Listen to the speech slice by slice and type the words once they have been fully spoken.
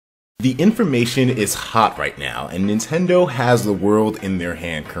The information is hot right now, and Nintendo has the world in their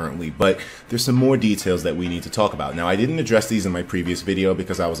hand currently, but there's some more details that we need to talk about. Now, I didn't address these in my previous video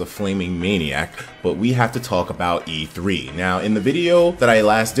because I was a flaming maniac, but we have to talk about E3. Now, in the video that I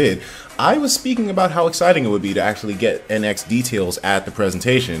last did, I was speaking about how exciting it would be to actually get NX details at the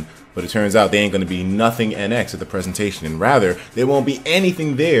presentation, but it turns out there ain't going to be nothing NX at the presentation, and rather, there won't be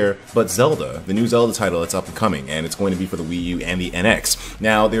anything there but Zelda, the new Zelda title that's up and coming, and it's going to be for the Wii U and the NX.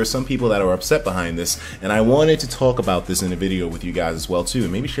 Now, there are some people that are upset behind this, and I wanted to talk about this in a video with you guys as well too,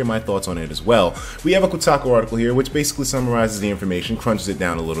 and maybe share my thoughts on it as well. We have a Kotaku article here, which basically summarizes the information, crunches it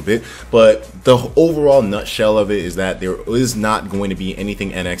down a little bit, but the overall nutshell of it is that there is not going to be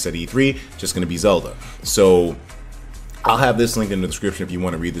anything NX at E3, just going to be Zelda. So I'll have this linked in the description if you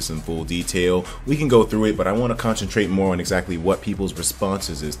want to read this in full detail. We can go through it, but I want to concentrate more on exactly what people's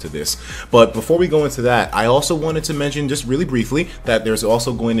responses is to this. But before we go into that, I also wanted to mention just really briefly that there's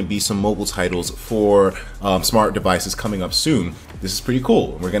also going to be some mobile titles for smart devices coming up soon. This is pretty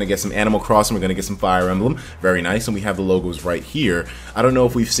cool. We're going to get some Animal Crossing, we're going to get some Fire Emblem, very nice, and we have the logos right here. I don't know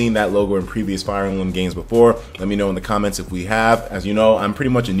if we've seen that logo in previous Fire Emblem games before. Let me know in the comments if we have. As you know, I'm pretty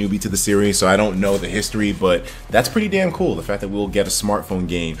much a newbie to the series, so I don't know the history, but that's pretty damn cool, the fact that we'll get a smartphone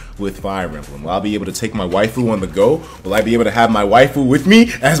game with Fire Emblem. Will I be able to take my waifu on the go? Will I be able to have my waifu with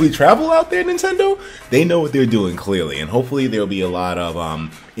me as we travel out there, Nintendo? They know what they're doing, clearly, and hopefully there'll be a lot of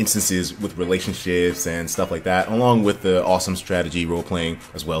instances with relationships and stuff like that, along with the awesome strategy role-playing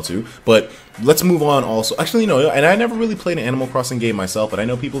as well too. But let's move on also. Actually, you know, and I never really played an Animal Crossing game myself, but I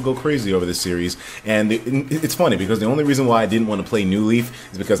know people go crazy over this series, and it's funny because the only reason why I didn't want to play New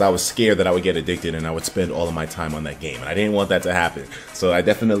Leaf is because I was scared that I would get addicted and I would spend all of my time on that game, and I didn't want that to happen. So I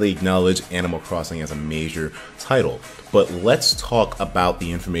definitely acknowledge Animal Crossing as a major title. But let's talk about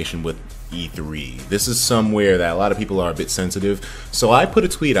the information with E3. This is somewhere that a lot of people are a bit sensitive, so I put a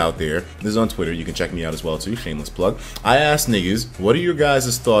tweet out there. This is on Twitter, you can check me out as well too, shameless plug. I asked niggas, what are your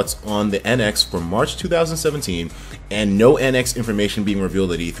guys' thoughts on the NX for March 2017 and no NX information being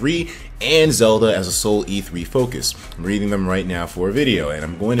revealed at E3 and Zelda as a sole E3 focus? I'm reading them right now for a video, and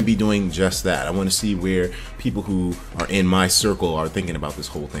I'm going to be doing just that. I want to see where people who are in my circle are thinking about this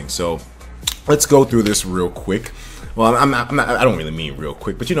whole thing. So let's go through this real quick. Well, I don't really mean real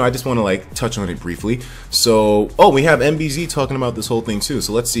quick, but you know, I just want to like touch on it briefly. So, oh, we have MBZ talking about this whole thing too.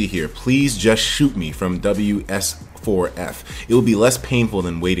 So let's see here. Please just shoot me from WS4F. It will be less painful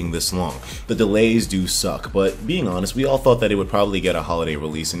than waiting this long. The delays do suck, but being honest, we all thought that it would probably get a holiday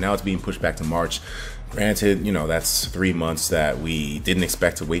release, and now it's being pushed back to March. Granted, you know, that's 3 months that we didn't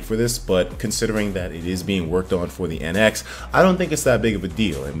expect to wait for this, but considering that it is being worked on for the NX, I don't think it's that big of a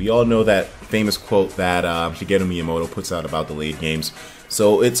deal. And we all know that famous quote that Shigeru Miyamoto puts out about delayed games.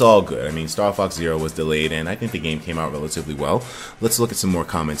 So it's all good. I mean, Star Fox Zero was delayed, and I think the game came out relatively well. Let's look at some more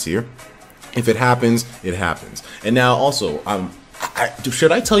comments here. If it happens, it happens. And now also,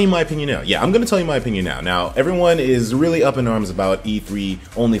 should I tell you my opinion now? Yeah, I'm going to tell you my opinion now. Now, everyone is really up in arms about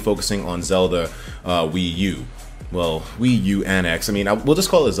E3 only focusing on Zelda Wii U. Well, Wii U and X. I mean, we'll just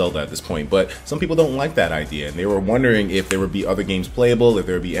call it Zelda at this point, but some people don't like that idea, and they were wondering if there would be other games playable, if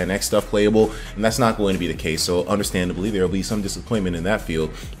there would be NX stuff playable, and that's not going to be the case, so understandably, there will be some disappointment in that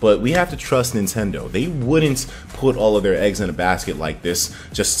field, but we have to trust Nintendo. They wouldn't put all of their eggs in a basket like this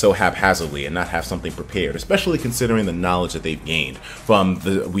just so haphazardly and not have something prepared, especially considering the knowledge that they've gained from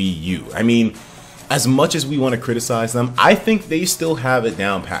the Wii U. I mean, as much as we want to criticize them, I think they still have it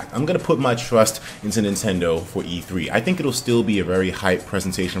down packed. I'm going to put my trust into Nintendo for E3. I think it'll still be a very hype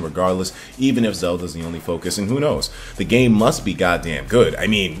presentation regardless, even if Zelda's the only focus, and who knows? The game must be goddamn good. I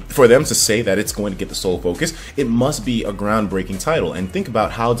mean, for them to say that it's going to get the sole focus, it must be a groundbreaking title, and think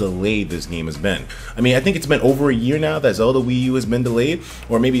about how delayed this game has been. I mean, I think it's been over a year now that Zelda Wii U has been delayed,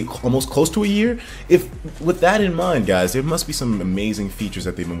 or maybe almost close to a year. With that in mind, guys, there must be some amazing features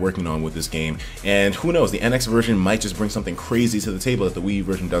that they've been working on with this game, and who knows, the NX version might just bring something crazy to the table that the Wii U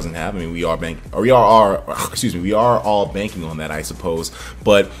version doesn't have. I mean, we are all banking on that, I suppose.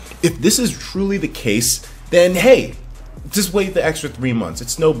 But if this is truly the case, then hey, just wait the extra 3 months.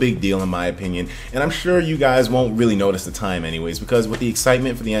 It's no big deal in my opinion, and I'm sure you guys won't really notice the time anyways, because with the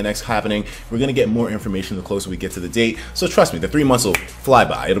excitement for the NX happening, we're gonna get more information the closer we get to the date. So trust me, the 3 months will fly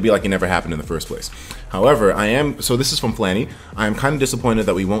by. It'll be like it never happened in the first place. However, so this is from Flanny, I am kind of disappointed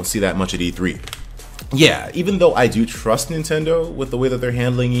that we won't see that much at E3. Yeah, even though I do trust Nintendo with the way that they're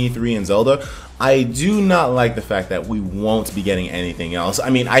handling E3 and Zelda, I do not like the fact that we won't be getting anything else. I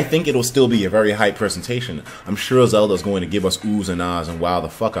mean, I think it'll still be a very hype presentation. I'm sure Zelda's going to give us oohs and ahs and wow the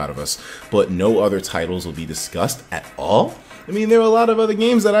fuck out of us, but no other titles will be discussed at all? I mean, there are a lot of other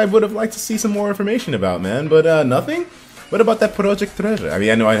games that I would have liked to see some more information about, man, but nothing? What about that Project Treasure? I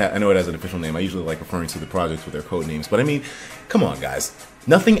mean, I know it has an official name. I usually like referring to the projects with their code names, but I mean, come on, guys.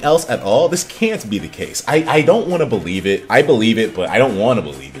 Nothing else at all? This can't be the case. I don't want to believe it. I believe it, but I don't want to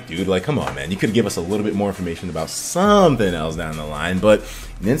believe it, dude. Like, come on, man. You could give us a little bit more information about something else down the line, but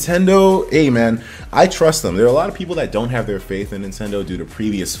Nintendo, hey, man, I trust them. There are a lot of people that don't have their faith in Nintendo due to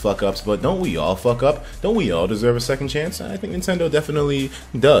previous fuck-ups, but don't we all fuck up? Don't we all deserve a second chance? I think Nintendo definitely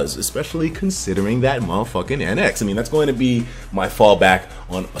does, especially considering that motherfucking NX. I mean, that's going to be my fallback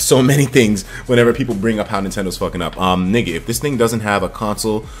on so many things whenever people bring up how Nintendo's fucking up. Nigga, if this thing doesn't have a console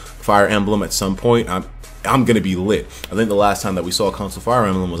Fire Emblem at some point, I'm gonna be lit. I think the last time that we saw a console Fire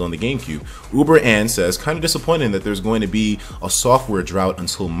Emblem was on the GameCube. Uber Ann says, kind of disappointing that there's going to be a software drought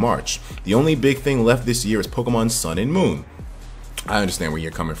until March. The only big thing left this year is Pokemon Sun and Moon. I understand where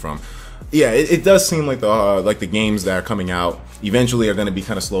you're coming from. Yeah, it does seem like the games that are coming out eventually are going to be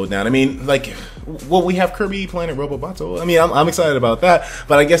kind of slowed down. I mean, like, well, we have Kirby Planet Robobato. I mean, I'm excited about that,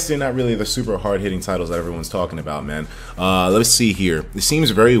 but I guess they're not really the super hard-hitting titles that everyone's talking about, man. Let's see here. It seems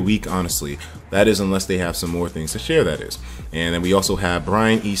very weak, honestly. That is, unless they have some more things to share, that is. And then we also have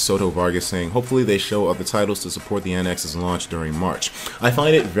Brian E. Soto Vargas saying, hopefully they show other titles to support the NX's launch during March. I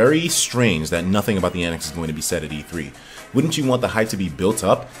find it very strange that nothing about the NX is going to be said at E3. Wouldn't you want the hype to be built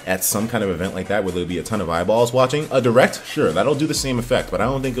up at some kind of event like that where there'll be a ton of eyeballs watching? A direct? Sure, that'll do the same effect, but I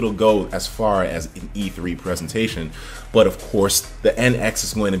don't think it'll go as far as an E3 presentation. But of course, the NX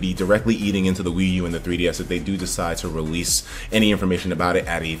is going to be directly eating into the Wii U and the 3DS if they do decide to release any information about it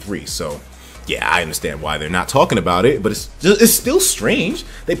at E3. So yeah, I understand why they're not talking about it, but it's still strange.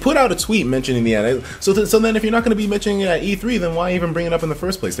 They put out a tweet mentioning the NX. So then if you're not going to be mentioning it at E3, then why even bring it up in the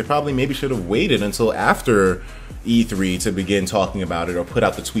first place? They probably maybe should have waited until after E3 to begin talking about it, or put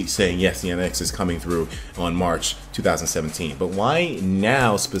out the tweet saying, yes, the NX is coming through on March 2017. But why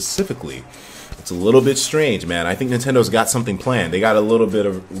now specifically? It's a little bit strange, man. I think Nintendo's got something planned. They got a little bit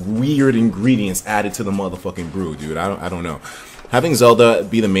of weird ingredients added to the motherfucking brew, dude. I don't know. Having Zelda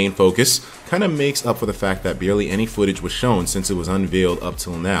be the main focus kind of makes up for the fact that barely any footage was shown since it was unveiled up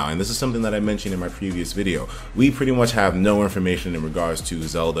till now. And this is something that I mentioned in my previous video. We pretty much have no information in regards to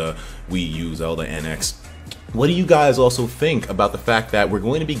Zelda, Wii U, Zelda NX. What do you guys also think about the fact that we're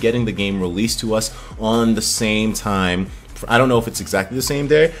going to be getting the game released to us on the same time? I don't know if it's exactly the same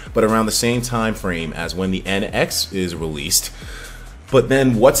day, but around the same time frame as when the NX is released. But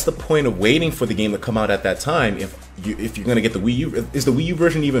then what's the point of waiting for the game to come out at that time if you're going to get the Wii U? Is the Wii U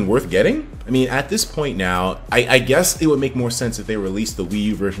version even worth getting? I mean, at this point now, I guess it would make more sense if they released the Wii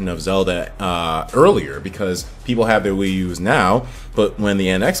U version of Zelda earlier, because people have their Wii U's now, but when the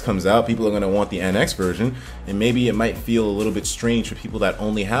NX comes out, people are going to want the NX version, and maybe it might feel a little bit strange for people that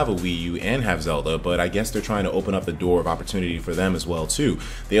only have a Wii U and have Zelda, but I guess they're trying to open up the door of opportunity for them as well, too.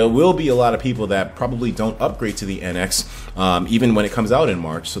 There will be a lot of people that probably don't upgrade to the NX, even when it comes out in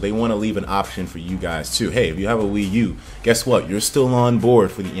March, so they want to leave an option for you guys, too. Hey, if you have a Wii U, guess what? You're still on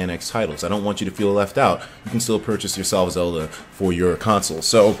board for the NX titles. I don't want you to feel left out. You can still purchase yourself Zelda for your console.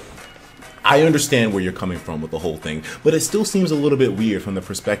 So I understand where you're coming from with the whole thing, but it still seems a little bit weird from the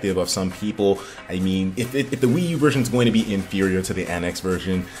perspective of some people. I mean, if the Wii U version is going to be inferior to the NX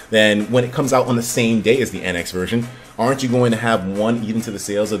version, then when it comes out on the same day as the NX version, aren't you going to have one eat into the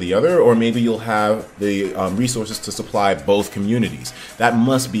sales of the other? Or maybe you'll have the resources to supply both communities. That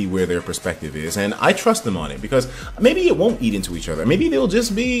must be where their perspective is, and I trust them on it, because maybe it won't eat into each other. Maybe they'll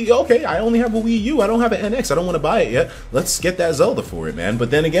just be, okay, I only have a Wii U, I don't have an NX, I don't want to buy it yet, let's get that Zelda for it, man.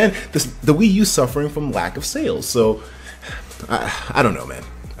 But then again, the Wii U's suffering from lack of sales, so I don't know, man.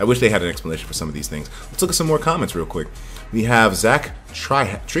 I wish they had an explanation for some of these things. Let's look at some more comments real quick. We have Zach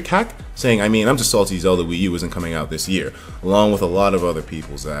Trickhack saying, I mean, I'm just salty Zelda Wii U isn't coming out this year, along with a lot of other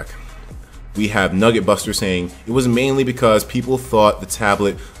people, Zach. We have Nugget Buster saying, it was mainly because people thought the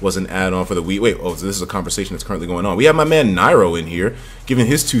tablet was an add-on for the Wii. Wait, oh, so this is a conversation that's currently going on. We have my man Nairo in here, giving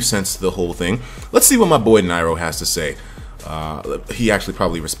his 2 cents to the whole thing. Let's see what my boy Nairo has to say. He actually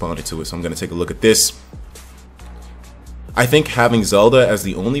probably responded to it, so I'm going to take a look at this. I think having Zelda as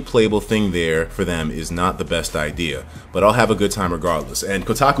the only playable thing there for them is not the best idea, but I'll have a good time regardless. And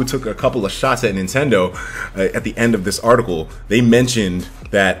Kotaku took a couple of shots at Nintendo at the end of this article. They mentioned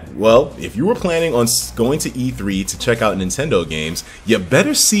that, well, if you were planning on going to E3 to check out Nintendo games, you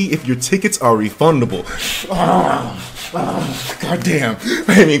better see if your tickets are refundable. God damn.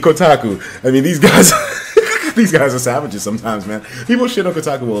 I mean, Kotaku. I mean, these guys... These guys are savages sometimes, man. People shit on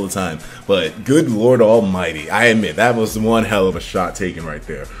Kotaku all the time, but good Lord Almighty, I admit that was one hell of a shot taken right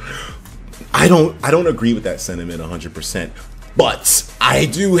there. I don't agree with that sentiment 100%, but I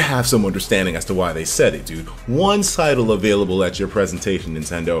do have some understanding as to why they said it, dude. One title available at your presentation,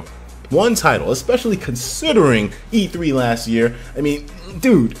 Nintendo. one title, especially considering E3 last year. I mean,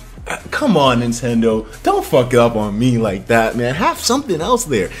 dude, come on, Nintendo. Don't fuck up on me like that, man. Have something else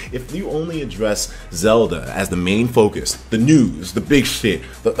there. If you only address Zelda as the main focus, the news, the big shit,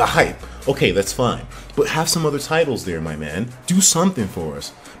 the hype, okay, that's fine. But have some other titles there, my man. Do something for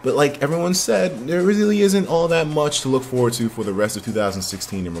us. But like everyone said, there really isn't all that much to look forward to for the rest of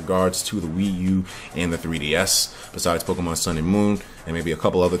 2016 in regards to the Wii U and the 3DS, besides Pokemon Sun and Moon, and maybe a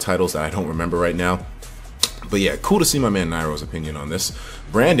couple other titles that I don't remember right now. But yeah, cool to see my man Nairo's opinion on this.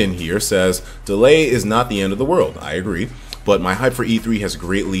 Brandon here says, delay is not the end of the world. I agree, but my hype for E3 has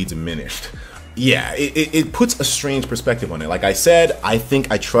greatly diminished. Yeah, it puts a strange perspective on it. Like I said, I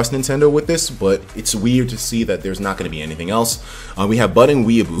think I trust Nintendo with this, but it's weird to see that there's not going to be anything else. We have Budding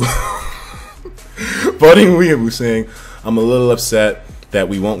Weeaboo. Budding Weeaboo saying, I'm a little upset that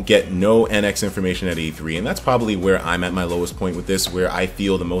we won't get no NX information at E3, and that's probably where I'm at my lowest point with this, where I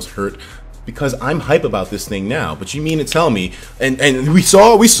feel the most hurt, because I'm hype about this thing now. But you mean to tell me, and we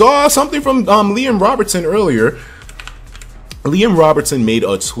saw something from Liam Robertson earlier. Liam Robertson made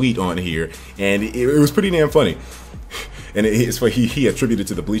a tweet on here, and it was pretty damn funny. And he attributed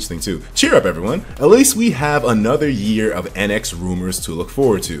to the Bleach thing too. Cheer up, everyone. At least we have another year of NX rumors to look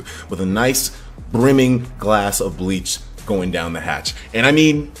forward to, with a nice brimming glass of Bleach going down the hatch. And I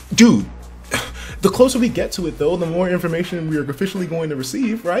mean, dude, the closer we get to it, though, the more information we are officially going to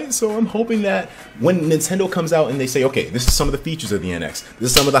receive, right? So I'm hoping that when Nintendo comes out and they say, okay, this is some of the features of the NX, this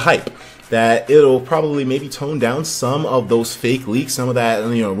is some of the hype, that it'll probably maybe tone down some of those fake leaks, some of that,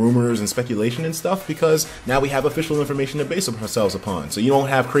 you know, rumors and speculation and stuff, because now we have official information to base ourselves upon. So you don't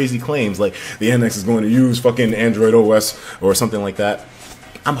have crazy claims like the NX is going to use fucking Android OS or something like that.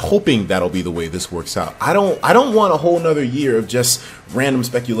 I'm hoping that'll be the way this works out. I don't want a whole nother year of just random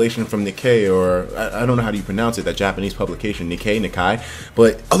speculation from Nikkei, or I don't know how do you pronounce it, that Japanese publication, Nikkei,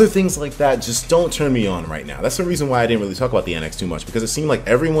 but other things like that just don't turn me on right now. That's the reason why I didn't really talk about the NX too much, because it seemed like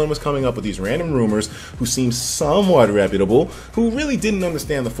everyone was coming up with these random rumors who seemed somewhat reputable, who really didn't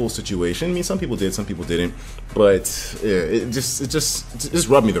understand the full situation. I mean, some people did, some people didn't, but yeah, it just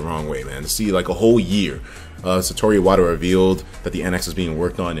rubbed me the wrong way, man, to see like a whole year. Satoru Iwata revealed that the NX was being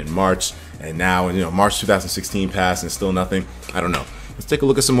worked on in March, and now, you know, March 2016 passed and still nothing. I don't know. Let's take a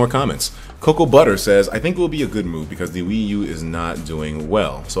look at some more comments. Cocoa Butter says, I think it will be a good move because the Wii U is not doing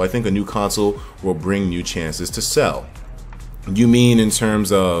well. So I think a new console will bring new chances to sell. You mean in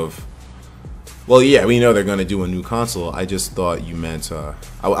terms of... Well, yeah, we know they're going to do a new console. I just thought you meant...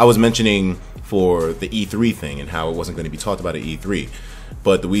 I was mentioning for the E3 thing and how it wasn't going to be talked about at E3.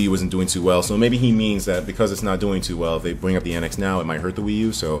 But the Wii U wasn't doing too well, so maybe he means that because it's not doing too well, if they bring up the NX now, it might hurt the Wii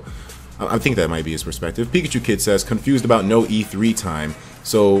U, so I think that might be his perspective. Pikachu Kid says, confused about no E3 time,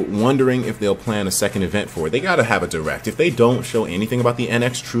 so wondering if they'll plan a second event for it. They gotta have a direct. If they don't show anything about the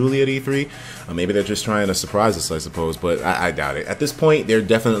NX truly at E3, maybe they're just trying to surprise us, I suppose, but I doubt it. At this point, they're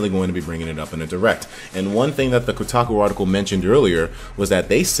definitely going to be bringing it up in a direct. And one thing that the Kotaku article mentioned earlier was that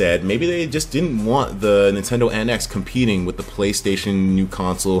they said maybe they just didn't want the Nintendo NX competing with the PlayStation new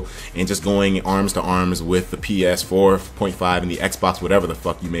console and just going arms to arms with the PS 4.5 and the Xbox, whatever the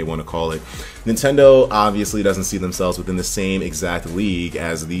fuck you may want to call it. Nintendo obviously doesn't see themselves within the same exact league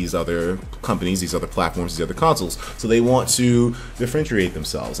as these other companies, these other platforms, these other consoles. So they want to differentiate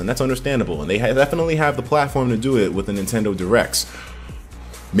themselves, and that's understandable. And they definitely have the platform to do it with the Nintendo Directs.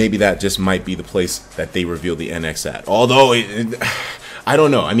 Maybe that just might be the place that they reveal the NX at. Although, I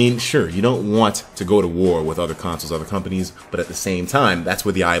don't know. I mean, sure, you don't want to go to war with other consoles, other companies, but at the same time, that's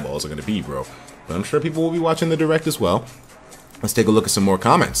where the eyeballs are going to be, bro. But I'm sure people will be watching the Direct as well. Let's take a look at some more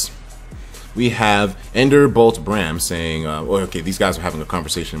comments. We have Ender Bolt Bram saying, okay, these guys are having a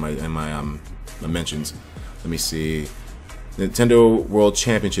conversation in my mentions. Let me see. Nintendo World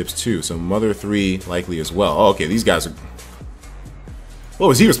Championships 2, so Mother 3 likely as well. Oh, okay, these guys are... What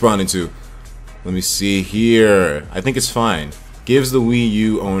was he responding to? Let me see here. I think it's fine. Gives the Wii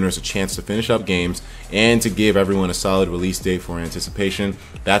U owners a chance to finish up games and to give everyone a solid release date for anticipation.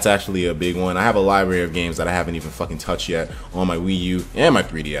 That's actually a big one. I have a library of games that I haven't even fucking touched yet on my Wii U and my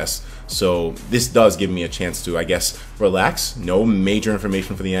 3DS. So this does give me a chance to, I guess, relax. No major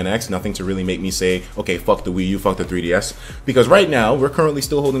information for the NX. Nothing to really make me say, okay, fuck the Wii U, fuck the 3DS. Because right now, we're currently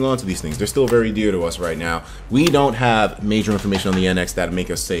still holding on to these things. They're still very dear to us right now. We don't have major information on the NX that make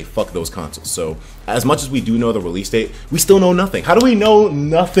us say, fuck those consoles. So as much as we do know the release date, we still know nothing. How do we know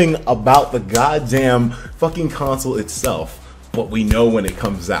nothing about the goddamn fucking console itself? But we know when it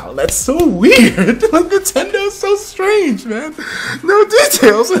comes out. That's so weird. Like, Nintendo's so strange, man. No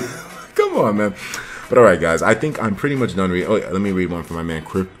details. Come on, man. But alright, guys, I think I'm pretty much done reading. Oh, yeah, let me read one from my man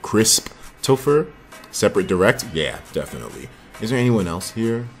Crisp Topher. Separate Direct? Yeah, definitely. Is there anyone else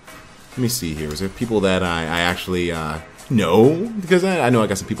here? Let me see here. Is there people that I actually know? Because I know I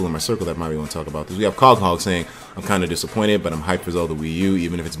got some people in my circle that probably want to talk about this. We have Coghog saying, I'm kind of disappointed, but I'm hyped for Zelda Wii U,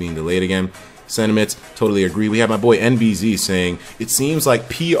 even if it's being delayed again. Sentiments, totally agree. We have my boy NBZ saying, it seems like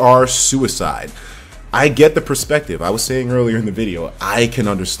PR suicide. I get the perspective. I was saying earlier in the video, I can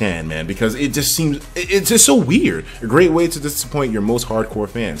understand, man, because it just seems, it's just so weird. A great way to disappoint your most hardcore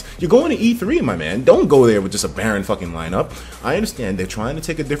fans. You're going to E3, my man. Don't go there with just a barren fucking lineup. I understand they're trying to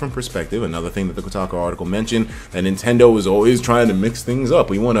take a different perspective. Another thing that the Kotaku article mentioned, that Nintendo is always trying to mix things up.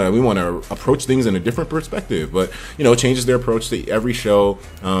 We want to approach things in a different perspective, but you know, changes their approach to every show,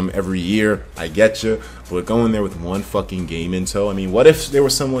 every year. I get you. But going there with one fucking game in tow, I mean, what if there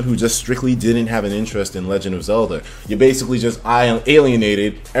was someone who just strictly didn't have an interest in Legend of Zelda? You basically just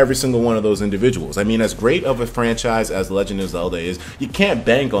alienated every single one of those individuals. I mean, as great of a franchise as Legend of Zelda is, you can't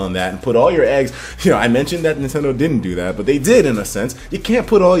bank on that and put all your eggs, you know, I mentioned that Nintendo didn't do that, but they did in a sense. You can't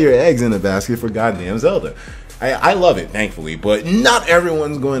put all your eggs in a basket for goddamn Zelda. I love it, thankfully, but not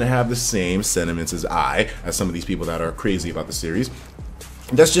everyone's going to have the same sentiments as some of these people that are crazy about the series.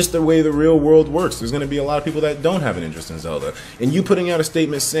 That's just the way the real world works. There's going to be a lot of people that don't have an interest in Zelda. And you putting out a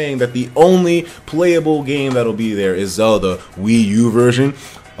statement saying that the only playable game that'll be there is Zelda Wii U version,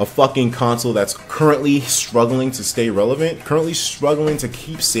 a fucking console that's currently struggling to stay relevant, currently struggling to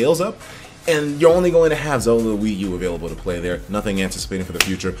keep sales up, and you're only going to have Zelda Wii U available to play there. Nothing anticipating for the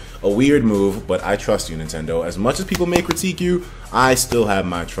future. A weird move, but I trust you, Nintendo. As much as people may critique you, I still have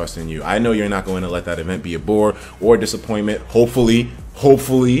my trust in you. I know you're not going to let that event be a bore or a disappointment.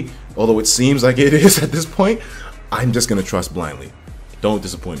 Hopefully, although it seems like it is at this point, I'm just going to trust blindly. Don't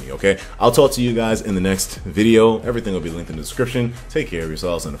disappoint me, okay? I'll talk to you guys in the next video. Everything will be linked in the description. Take care of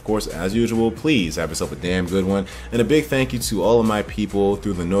yourselves, and of course, as usual, please have yourself a damn good one. And a big thank you to all of my people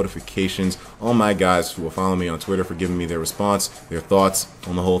through the notifications, all my guys who will follow me on Twitter for giving me their response, their thoughts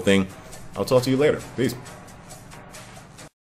on the whole thing. I'll talk to you later. Peace.